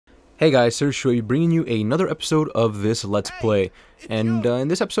Hey guys, Sir Shui bringing you another episode of this Let's Play. And in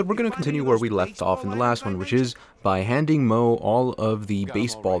this episode we're going to continue where we left off in the last one, which is by handing Mo all of the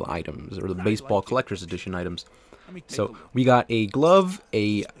baseball items, or the baseball collector's edition items. So we got a glove,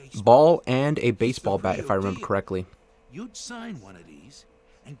 a ball, and a baseball bat, if I remember correctly. You'd sign one of these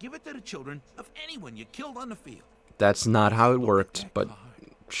and give it to the children of anyone you killed on the field. That's not how it worked, but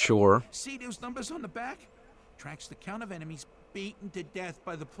sure. See those numbers on the back? Tracks the count of enemies beaten to death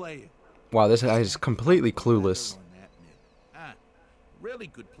by the player. Wow, this guy is completely clueless. Really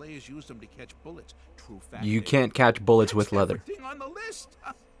good players use them to catch bullets. True fact. You can't catch bullets with leather. Everything on the list.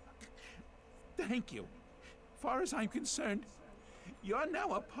 Thank you. Far as I'm concerned, you're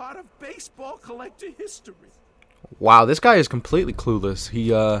now a part of baseball collector history. Wow, this guy is completely clueless.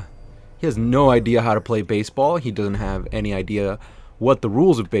 He has no idea how to play baseball. He doesn't have any idea what the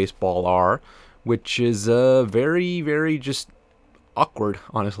rules of baseball are, which is very, very just awkward,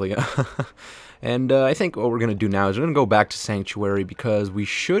 honestly. And I think what we're going to do now is we're going to go back to Sanctuary because we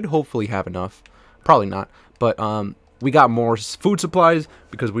should hopefully have enough. Probably not, but we got more food supplies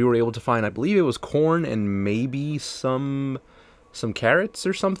because we were able to find, I believe it was corn and maybe some carrots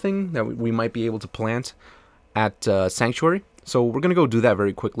or something that we might be able to plant at Sanctuary. So we're going to go do that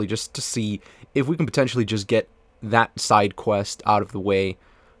very quickly just to see if we can potentially just get that side quest out of the way.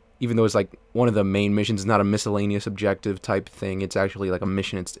 Even though it's like one of the main missions, it's not a miscellaneous objective type thing. It's actually like a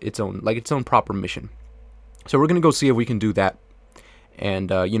mission. It's its own proper mission. So we're gonna go see if we can do that,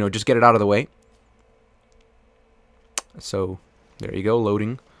 and you know, just get it out of the way. So there you go,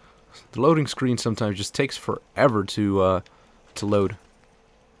 loading. The loading screen sometimes just takes forever to load.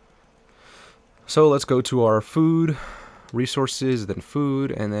 So let's go to our food, resources, then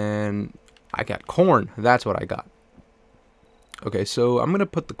food, and then I got corn. That's what I got. Okay, so I'm gonna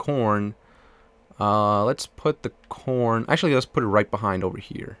put the corn. Let's put the corn. Actually, let's put it right behind over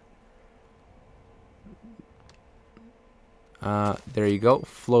here. There you go,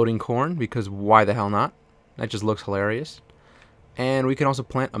 floating corn. Because why the hell not? That just looks hilarious. And we can also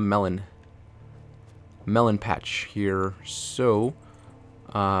plant a melon patch here. So,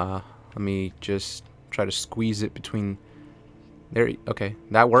 let me just try to squeeze it between. There. Okay,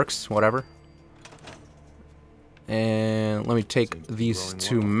 that works. Whatever. And let me take these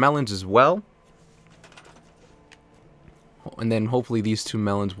two melons as well. And then hopefully these two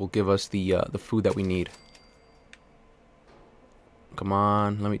melons will give us the food that we need. Come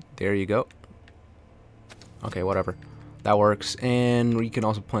on, there you go. Okay, whatever. That works. And we can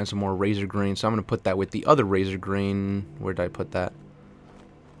also plant some more razor grain. So I'm going to put that with the other razor grain. Where did I put that?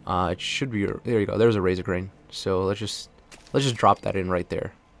 It should be, there you go. There's a razor grain. So let's just drop that in right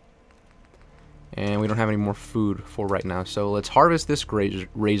there. And we don't have any more food for right now, so let's harvest this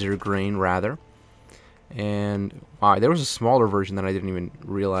razor grain rather. And wow, there was a smaller version that I didn't even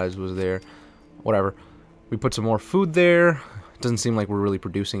realize was there. Whatever. We put some more food there. Doesn't seem like we're really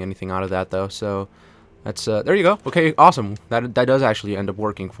producing anything out of that though. So that's there you go. Okay, awesome. That does actually end up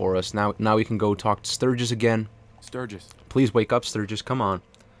working for us. Now we can go talk to Sturgis again. Sturgis, please wake up, Sturgis. Come on.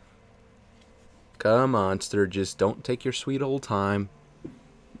 Come on, Sturgis. Don't take your sweet old time.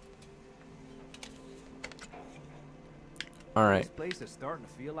 Alright. This place is starting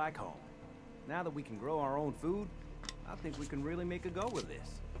to feel like home. Now that we can grow our own food, I think we can really make a go of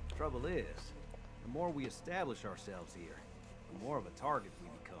this. Trouble is, the more we establish ourselves here, the more of a target we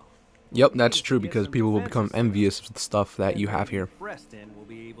become. Yep, that's true because people will become envious of the stuff that you have here. Preston will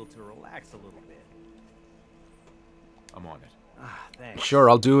be able to relax a little bit. I'm on it. Thanks. Sure,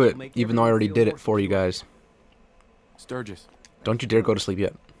 I'll do it, even though I already did it for you guys. Sturgis. Don't you dare go to sleep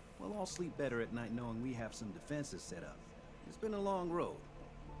yet. We'll all sleep better at night knowing we have some defenses set up. It's been a long road.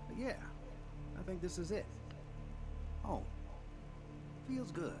 But yeah, I think this is it. Oh,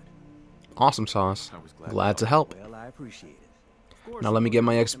 feels good. Awesome sauce. Glad to help. Well, I appreciate it. Now let me get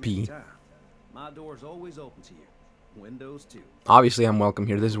my XP. My door's always open to you. Windows too. Obviously, I'm welcome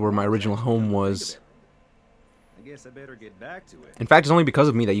here. This is where my original home was. I guess I better get back to it. In fact, it's only because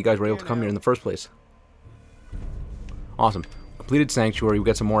of me that you guys were able to come here in the first place. Awesome. Completed Sanctuary. We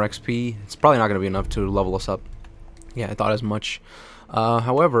get some more XP. It's probably not going to be enough to level us up. Yeah, I thought as much.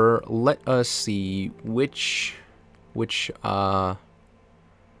 However, let us see which I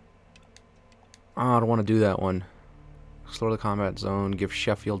don't want to do that one. Explore the combat zone, give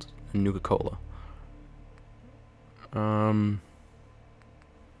Sheffield a Nuka-Cola.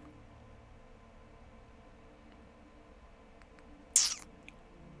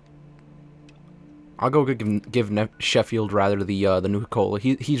 I'll go give Sheffield rather the Nuka-Cola.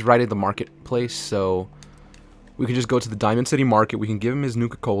 He's right at the marketplace, so we can just go to the Diamond City Market. We can give him his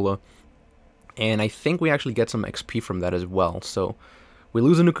Nuka-Cola, and I think we actually get some XP from that as well. So We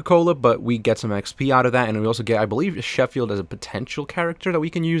lose a Nuka-Cola, but we get some XP out of that, and we also get, I believe, Sheffield as a potential character that we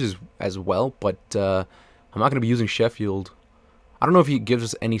can use as well, but I'm not going to be using Sheffield. I don't know if he gives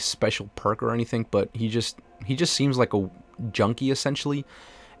us any special perk or anything, but he just seems like a junkie, essentially,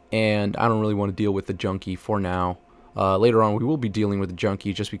 and I don't really want to deal with the junkie for now. Later on, we will be dealing with the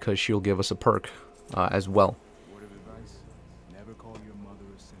junkie just because she'll give us a perk as well. Word of advice: never call your mother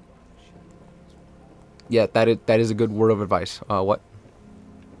a symbol. Yeah, that is a good word of advice. What?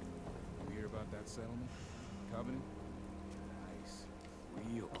 You hear about that settlement? Covenant? Nice.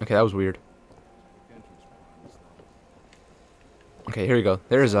 Real. Okay, that was weird. Okay, here you go.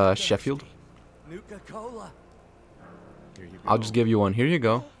 There's Sheffield. Nuka-Cola. Here you go. I'll just give you one. Here you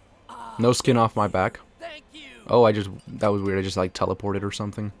go. No skin off my back. Thank you. Oh, that was weird. I just like teleported or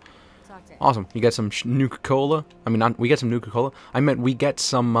something. Awesome. You get some Nuka-Cola. I mean, we get some Nuka-Cola. I meant we get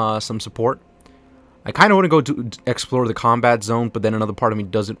some support. I kind of want to go to explore the combat zone, but then another part of me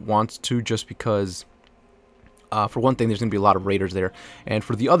doesn't want to, just because, for one thing, there's going to be a lot of raiders there, and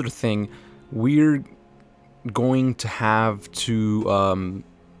for the other thing, we're going to have to,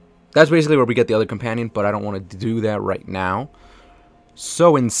 that's basically where we get the other companion, but I don't want to do that right now.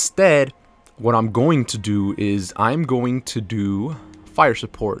 So instead, what I'm going to do is I'm going to do fire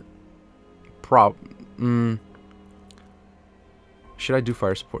support. Should I do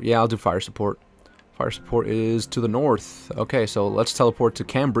fire support? Yeah, I'll do fire support. Fire support is to the north. Okay, so let's teleport to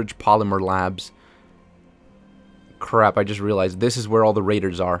Cambridge Polymer Labs. Crap, I just realized this is where all the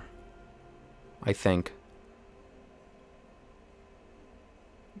raiders are, I think.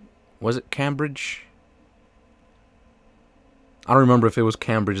 Was it Cambridge? I don't remember if it was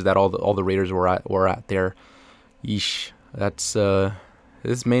Cambridge that all the raiders were at there. Yeesh, that's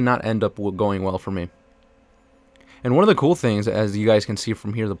this may not end up going well for me. And one of the cool things, as you guys can see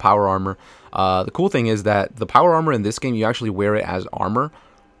from here, the power armor. The cool thing is that the power armor in this game, you actually wear it as armor,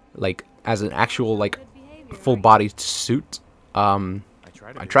 like as an actual like full body suit. I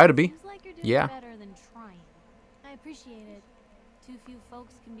try to be. Yeah. I appreciate it. Too few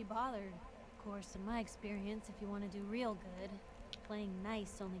folks can be bothered. Of course, in my experience, if you want to do real good, playing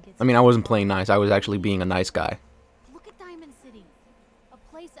nice only gets. I mean, I wasn't playing nice. I was actually being a nice guy. Look at Diamond City, a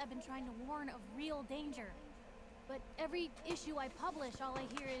place I've been trying to warn of real danger. But every issue I publish, all I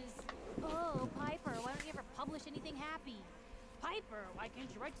hear is, "Oh, Piper, why don't you ever publish anything happy? Piper, why can't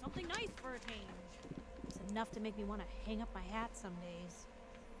you write something nice for a change?" It's enough to make me want to hang up my hat some days.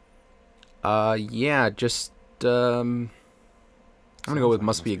 Yeah, just I'm gonna go with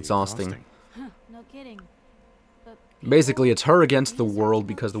must be exhausting. Huh, no kidding. But Basically, it's her against the world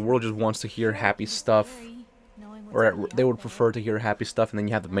because the world just wants to hear happy stuff, or they would prefer to hear happy stuff, and then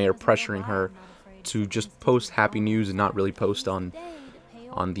you have the mayor pressuring her to just post happy news and not really post on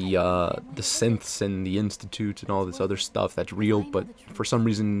the synths and the institute and all this other stuff that's real. But for some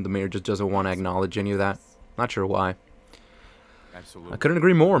reason, the mayor just doesn't want to acknowledge any of that. Not sure why. Absolutely. I couldn't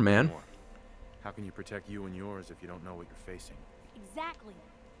agree more, man. How can you protect you and yours if you don't know what you're facing? Exactly.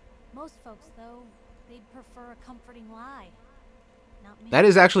 Most folks, though, they'd prefer a comforting lie. Not me. That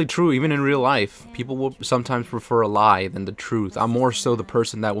is actually true, even in real life. People will sometimes prefer a lie than the truth. I'm more so the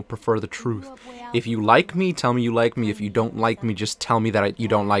person that will prefer the truth. If you like me, tell me you like me. If you don't like me, just tell me that you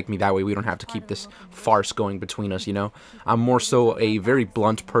don't like me. That way we don't have to keep this farce going between us, you know? I'm more so a very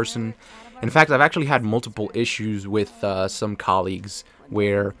blunt person. In fact, I've actually had multiple issues with some colleagues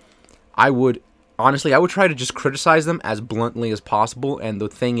where I would try to just criticize them as bluntly as possible, and the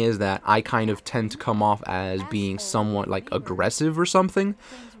thing is that I kind of tend to come off as being somewhat like aggressive or something,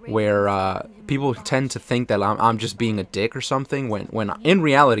 where people tend to think that I'm just being a dick or something, when in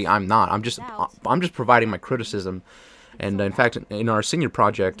reality I'm not. I'm just providing my criticism. And in fact, in our senior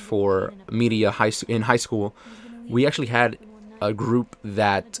project for media in high school, we actually had a group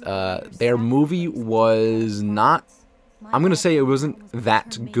that their movie was not, I'm gonna say it wasn't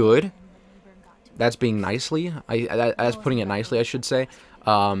that good. That's being nicely. That's putting it nicely, I should say.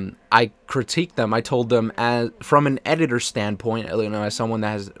 I critiqued them. I told them, from an editor standpoint, you know, as someone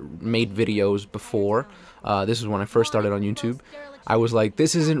that has made videos before. This is when I first started on YouTube. I was like,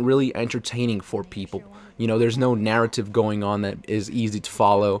 this isn't really entertaining for people. You know, there's no narrative going on that is easy to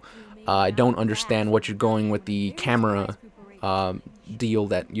follow. I don't understand what you're going with the camera deal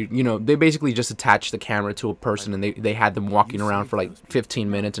that you know, they basically just attached the camera to a person and they had them walking around for like 15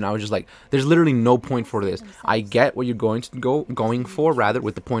 minutes, and I was just like, there's literally no point for this. I get what you're going for rather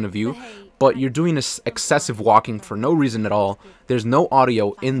with the point of view, but you're doing this excessive walking for no reason at all. There's no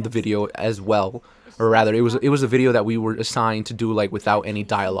audio in the video as well, or rather it was a video that we were assigned to do like without any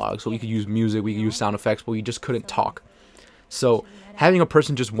dialogue, so we could use music, we could use sound effects, but we just couldn't talk. So having a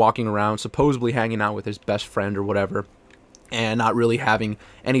person just walking around supposedly hanging out with his best friend or whatever and not really having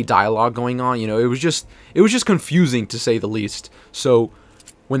any dialogue going on. You know, it was just confusing, to say the least. So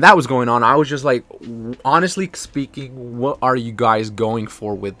when that was going on, I was just like, honestly speaking, what are you guys going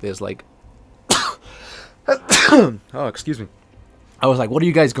for with this? Like, oh, excuse me. I was like, what are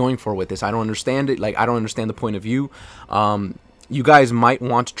you guys going for with this? I don't understand it. Like, I don't understand the point of view. You guys might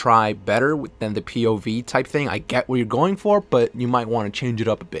want to try better than the POV type thing. I get what you're going for, but you might want to change it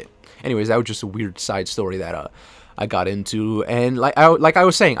up a bit. Anyways, that was just a weird side story that I got into. And like I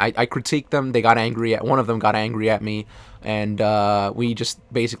was saying, I critiqued them. They got angry. One of them got angry at me. And we just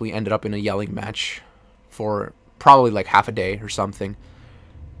basically ended up in a yelling match for probably like half a day or something.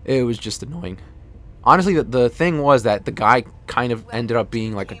 It was just annoying. Honestly, the thing was that the guy kind of ended up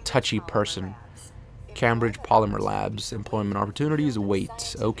being like a touchy person. Cambridge Polymer Labs, employment opportunities,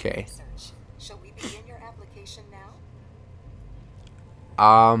 wait, okay. Shall we begin your application now?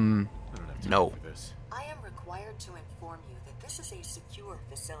 No. I am required to inform you that this is a secure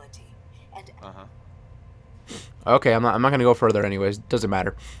facility, and Okay, I'm not gonna go further anyways. Doesn't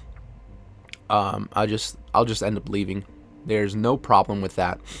matter. I'll just end up leaving. There's no problem with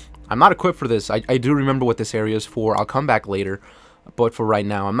that. I'm not equipped for this. I do remember what this area is for. I'll come back later, but for right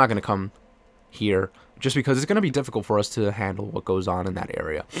now, I'm not gonna come here just because it's gonna be difficult for us to handle what goes on in that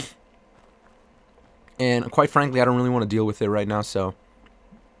area. And quite frankly, I don't really want to deal with it right now. So,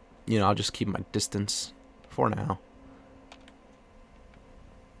 you know, I'll just keep my distance for now.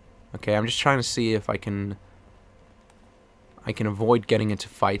 Okay, I'm just trying to see if I can avoid getting into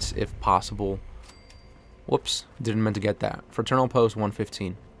fights if possible. Whoops, didn't meant to get that. Fraternal Post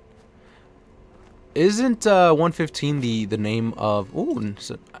 115. Isn't 115 the name of? Ooh,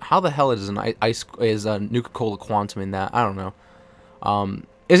 so how the hell is a Nuka-Cola Quantum in that? I don't know.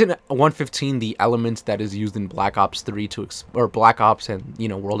 Isn't 115 the element that is used in Black Ops 3 or Black Ops and, you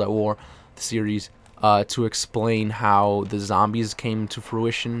know, World at War, the series, to explain how the zombies came to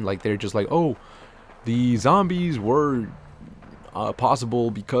fruition? Like, they're just like, oh, the zombies were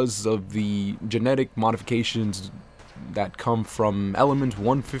possible because of the genetic modifications that come from element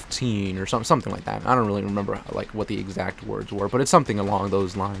 115 or something like that. I don't really remember like what the exact words were, but it's something along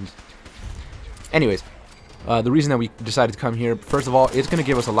those lines. Anyways, the reason that we decided to come here, first of all, it's going to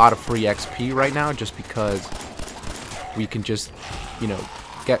give us a lot of free XP right now, just because we can just, you know,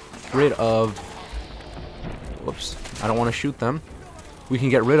 get rid of, whoops, I don't want to shoot them. We can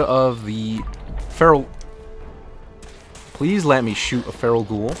get rid of the feral. Please let me shoot a feral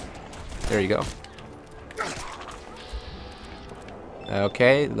ghoul. There you go.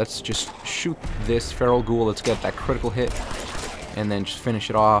 Okay, let's just shoot this feral ghoul. Let's get that critical hit and then just finish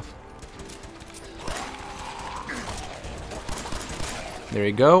it off. There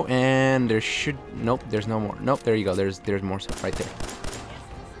you go, and there should, nope, there's no more. Nope, there you go. There's more stuff right there.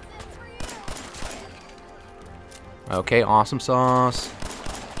 Okay, awesome sauce.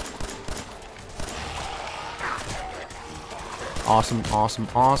 Awesome, awesome,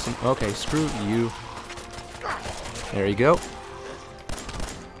 awesome. Okay, screw you. There you go.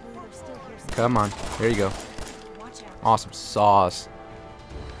 Come on. There you go. Awesome sauce.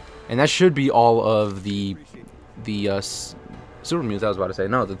 And that should be all of the super mutants I was about to say.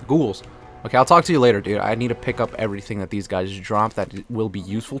 No, the ghouls. Okay, I'll talk to you later, dude. I need to pick up everything that these guys drop that will be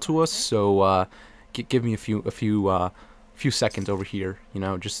useful to us. So give me a few seconds over here. You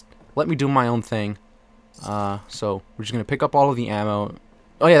know, just let me do my own thing. So we're just gonna pick up all of the ammo.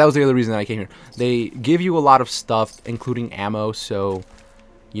 Oh yeah, that was the other reason that I came here. They give you a lot of stuff, including ammo. So,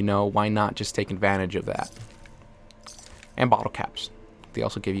 you know, why not just take advantage of that? And bottle caps. They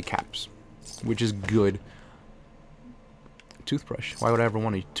also give you caps, which is good. Toothbrush. Why would I ever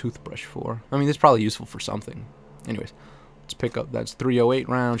want a toothbrush for? I mean, it's probably useful for something. Anyways, let's pick up. That's 308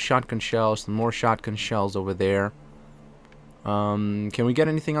 rounds, shotgun shells, some more shotgun shells over there. Can we get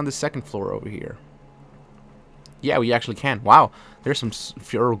anything on the second floor over here? Yeah, we actually can. Wow, there's some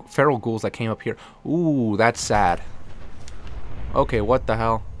feral ghouls that came up here. Ooh, that's sad. Okay, what the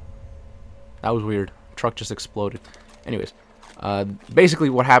hell? That was weird. Truck just exploded. Anyways, basically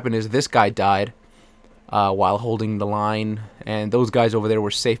what happened is this guy died while holding the line, and those guys over there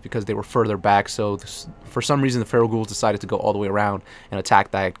were safe because they were further back. So for some reason, the feral ghouls decided to go all the way around and attack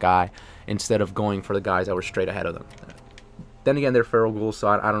that guy instead of going for the guys that were straight ahead of them. Then again, they're feral ghouls, so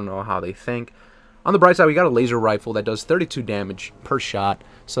I don't know how they think. On the bright side, we got a laser rifle that does 32 damage per shot,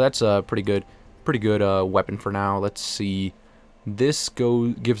 so that's a pretty good weapon for now. Let's see. This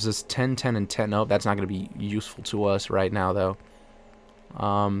gives us 10, 10, and 10. Oh, that's not going to be useful to us right now, though.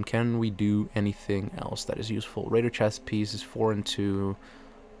 Can we do anything else that is useful? Raider chest piece is 4 and 2.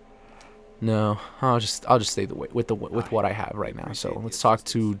 No, I'll just stay with what I have right now. So let's talk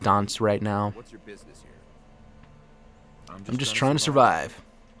to Dance right now. What's your business here? I'm just trying to survive.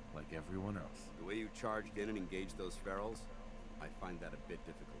 like everyone else. The way you charged in and engaged those ferals, I find that a bit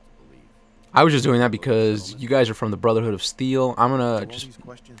difficult to believe. I was just doing that because you guys are from the Brotherhood of Steel. I'm gonna So all just these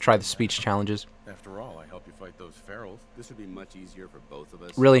questions try don't the speech matter. challenges. After all, I helped you fight those ferals. This would be much easier for both of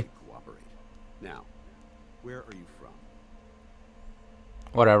us. Really? If we cooperate. Now, where are you from?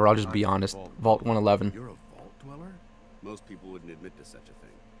 Whatever, I'll just be honest. Vault 111. You're a vault dweller? Most people wouldn't admit to such a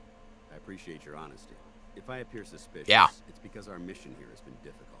thing. I appreciate your honesty. If I appear suspicious, Yeah. it's because our mission here has been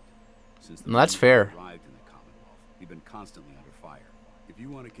difficult. Since No, that's moment we fair. arrived in the Commonwealth, we've been constantly under fire. If you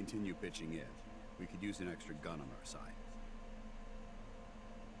want to continue pitching in, we could use an extra gun on our side.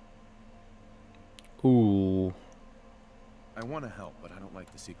 Ooh. I want to help, but I don't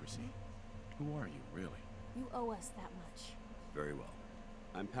like the secrecy. Who are you, really? You owe us that much. Very well.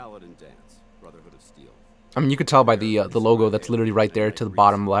 I'm Paladin Dance, Brotherhood of Steel. I mean, you could tell by the logo that's literally right there to the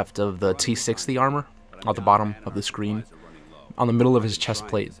bottom left of the T60 armor, at the bottom of the screen, on the middle of his chest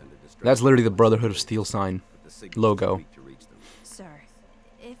plate. That's literally the Brotherhood of Steel sign logo. Sir,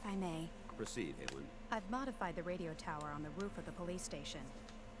 if I may, Proceed, Halen. I've modified the radio tower on the roof of the police station,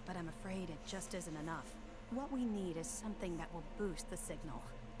 but I'm afraid it just isn't enough. What we need is something that will boost the signal.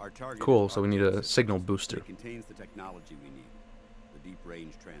 Our target Cool, is so we need a signal booster. It contains the technology we need, the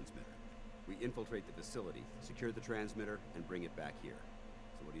deep-range transmitter. We infiltrate the facility, secure the transmitter, and bring it back here.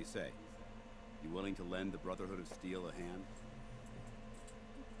 So what do you say? You willing to lend the Brotherhood of Steel a hand?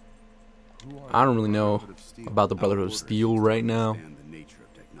 I don't really know about the Brotherhood of Steel right now. Understand the nature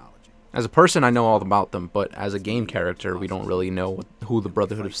of technology. As a person, I know all about them, but as a game character, we don't really know who the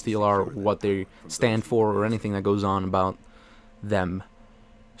Brotherhood of Steel are, what they stand for, or anything that goes on about them.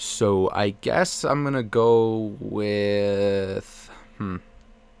 So I guess I'm gonna go with... I'm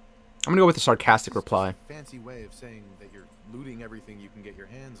gonna go with a sarcastic reply. Fancy way of saying that you're looting everything you can get your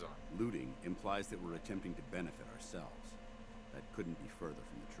hands on. Looting implies that we're attempting to benefit ourselves. That couldn't be further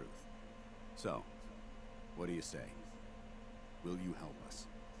from the truth. So, what do you say? Will you help us?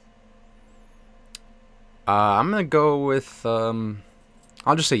 I'm gonna go with...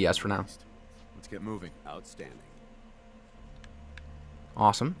 I'll just say yes for now. Let's get moving. Outstanding.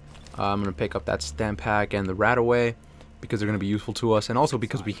 Awesome. I'm gonna pick up that stem pack and the rat away, because they're going to be useful to us, and also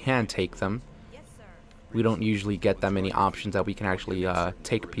because we can take them. Yes, sir. We don't usually get that many options that we can actually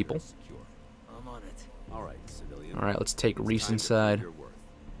take people. I'm on it. All right, civilian. Alright, let's take Reese Time to prove inside. your worth.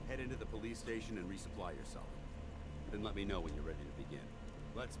 Head into the police station and resupply yourself. Then let me know when you're ready to begin.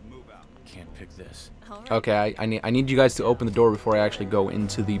 Let's move out. Can't pick this. All right. Okay, I need you guys to open the door before I actually go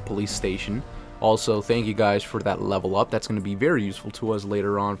into the police station. Also, thank you guys for that level up. That's going to be very useful to us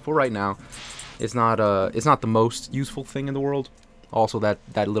later on. For right now, it's not the most useful thing in the world. Also, that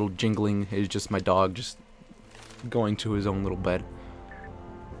little jingling is just my dog just going to his own little bed.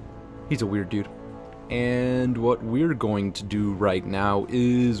 He's a weird dude. And what we're going to do right now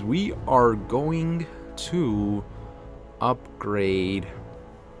is we are going to upgrade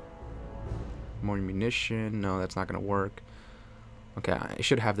more munition. No, that's not going to work. Okay, I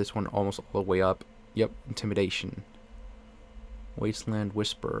should have this one almost all the way up. Yep, intimidation. Wasteland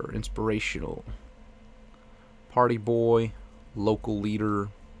Whisper, inspirational. Party boy, local leader,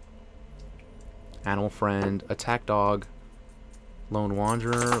 animal friend, attack dog, lone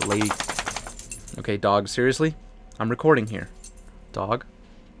wanderer, lady. Okay, dog, seriously? I'm recording here. Dog,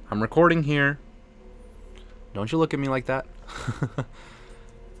 I'm recording here. Don't you look at me like that.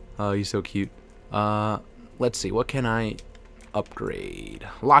 Oh, he's so cute. Let's see, what can I upgrade?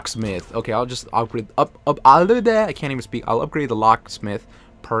 Locksmith. Okay, I'll just upgrade I can't even speak. I'll upgrade the locksmith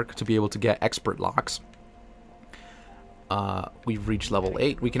perk to be able to get expert locks. We've reached level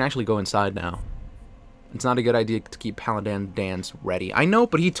 8. We can actually go inside now. It's not a good idea to keep Paladin Dance ready. I know,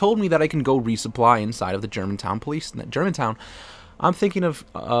 but he told me that I can go resupply inside of the Germantown police. Germantown. I'm thinking of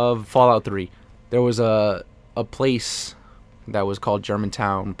Fallout 3. There was a place that was called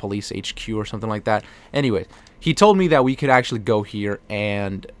Germantown Police HQ or something like that. Anyway, he told me that we could actually go here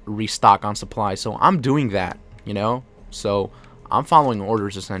and restock on supplies. So I'm doing that, you know? So I'm following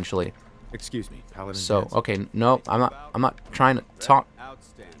orders essentially. Excuse me, Paladin. So, Dance. okay, no, I'm not trying to talk.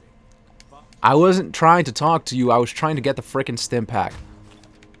 Outstanding. I wasn't trying to talk to you. I was trying to get the frickin' stim pack.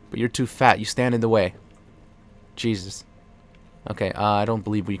 But you're too fat. You stand in the way. Jesus. Okay, I don't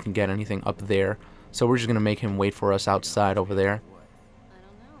believe we can get anything up there. So we're just going to make him wait for us outside over there. I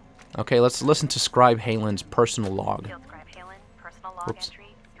don't know. Okay, let's listen to Scribe Halen's personal log. Field Scribe Halen, personal log Whoops.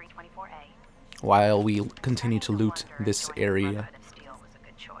 entry 324A. While we continue to loot Wonder this joining the area. Brotherhood of Steel was a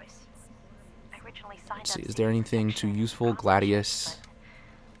good choice. I originally signed Let's see, up is there to anything too section useful? prostitution, Gladius.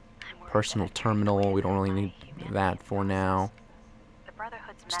 but I'm worried Personal that it's terminal. We don't really my need humanity that for now. The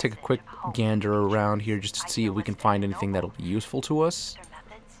Brotherhood Let's take a quick gander around here just to see if we can find anything that'll be useful to us.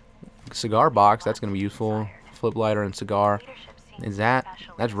 Cigar box, that's going to be useful. Flip lighter and cigar.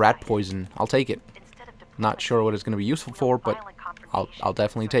 That's rat poison. I'll take it. Not sure what it's going to be useful for, but I'll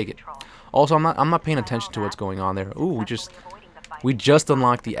definitely take it. Also, I'm not paying attention to what's going on there. Ooh, we just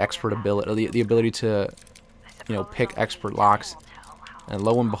unlocked the expert ability, the ability to, you know, pick expert locks. And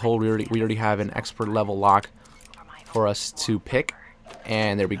lo and behold, we already have an expert level lock for us to pick.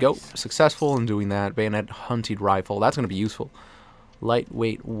 And there we go. Successful in doing that. Bayonet hunted rifle. That's going to be useful.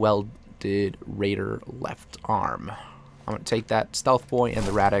 Lightweight welded raider left arm. I'm going to take that stealth boy and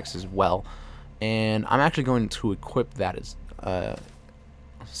the Rad-X as well. And I'm actually going to equip that as...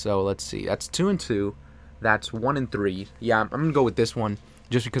 so let's see. That's 2 and 2. That's 1 and 3. Yeah, I'm going to go with this one.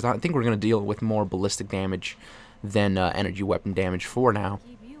 Just because I think we're going to deal with more ballistic damage than energy weapon damage for now.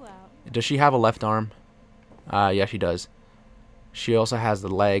 Does she have a left arm? Yeah, she does. She also has the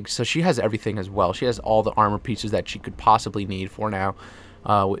legs, so she has everything as well. She has all the armor pieces that she could possibly need for now.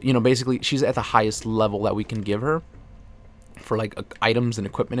 You know, basically, she's at the highest level that we can give her for, like, items and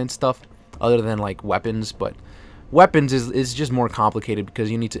equipment and stuff, other than, like, weapons. But weapons is just more complicated because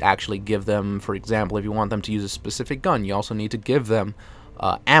you need to actually give them, for example, if you want them to use a specific gun, you also need to give them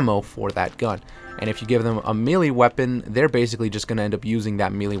ammo for that gun. And if you give them a melee weapon, they're basically just going to end up using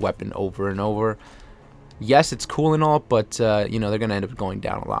that melee weapon over and over. Yes, it's cool and all, but you know, they're gonna end up going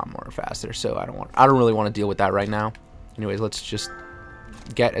down a lot more faster. So I don't really want to deal with that right now. Anyways, let's just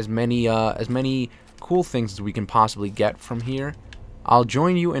get as many cool things as we can possibly get from here. I'll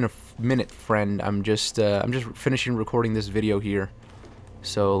join you in a minute, friend. I'm just finishing recording this video here.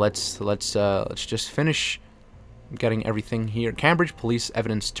 So let's just finish getting everything here. Cambridge Police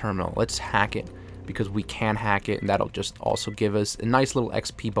Evidence Terminal. Let's hack it because we can hack it, and that'll just also give us a nice little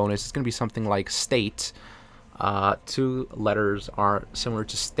XP bonus. It's gonna be something like state. 2 letters are similar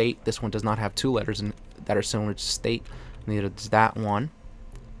to state. This one does not have 2 letters that are similar to state. Neither does that one.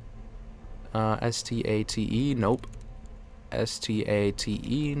 S-T-A-T-E, nope.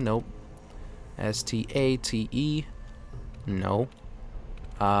 S-T-A-T-E, nope. S-T-A-T-E, no.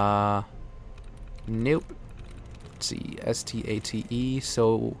 Nope. Let's see, S-T-A-T-E,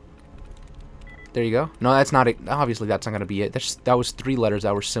 so... There you go. No, that's not it. Obviously, that's not going to be it. That was 3 letters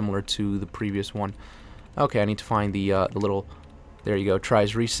that were similar to the previous one. Okay, I need to find the little... There you go.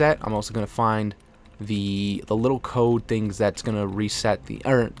 Tries reset. I'm also going to find the little code things that's going to reset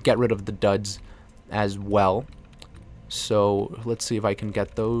or get rid of the duds as well. So let's see if I can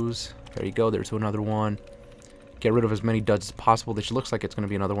get those. There you go. There's another one. Get rid of as many duds as possible. This looks like it's going to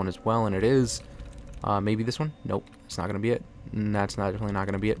be another one as well, and it is. Maybe this one? Nope. It's not going to be it. That's definitely not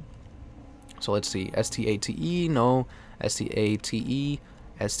going to be it. So let's see. S-T-A-T-E, no. S-T-A-T-E,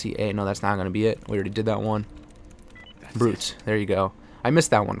 S-T-A, no, that's not going to be it. We already did that one. Brutes. There you go. I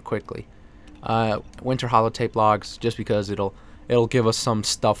missed that one quickly. Winter holotape logs, just because it'll give us some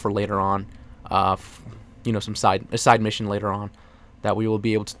stuff for later on. You know, a side mission later on that we will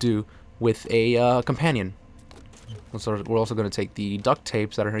be able to do with a companion. So we're also going to take the duct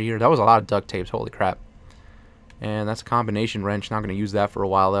tapes that are here. That was a lot of duct tapes. Holy crap. And that's a combination wrench. Not going to use that for a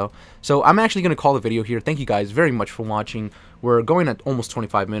while, though. So I'm actually going to call the video here. Thank you guys very much for watching. We're going at almost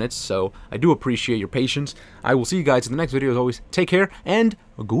 25 minutes, so I do appreciate your patience. I will see you guys in the next video. As always, take care, and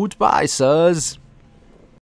goodbye, sirs.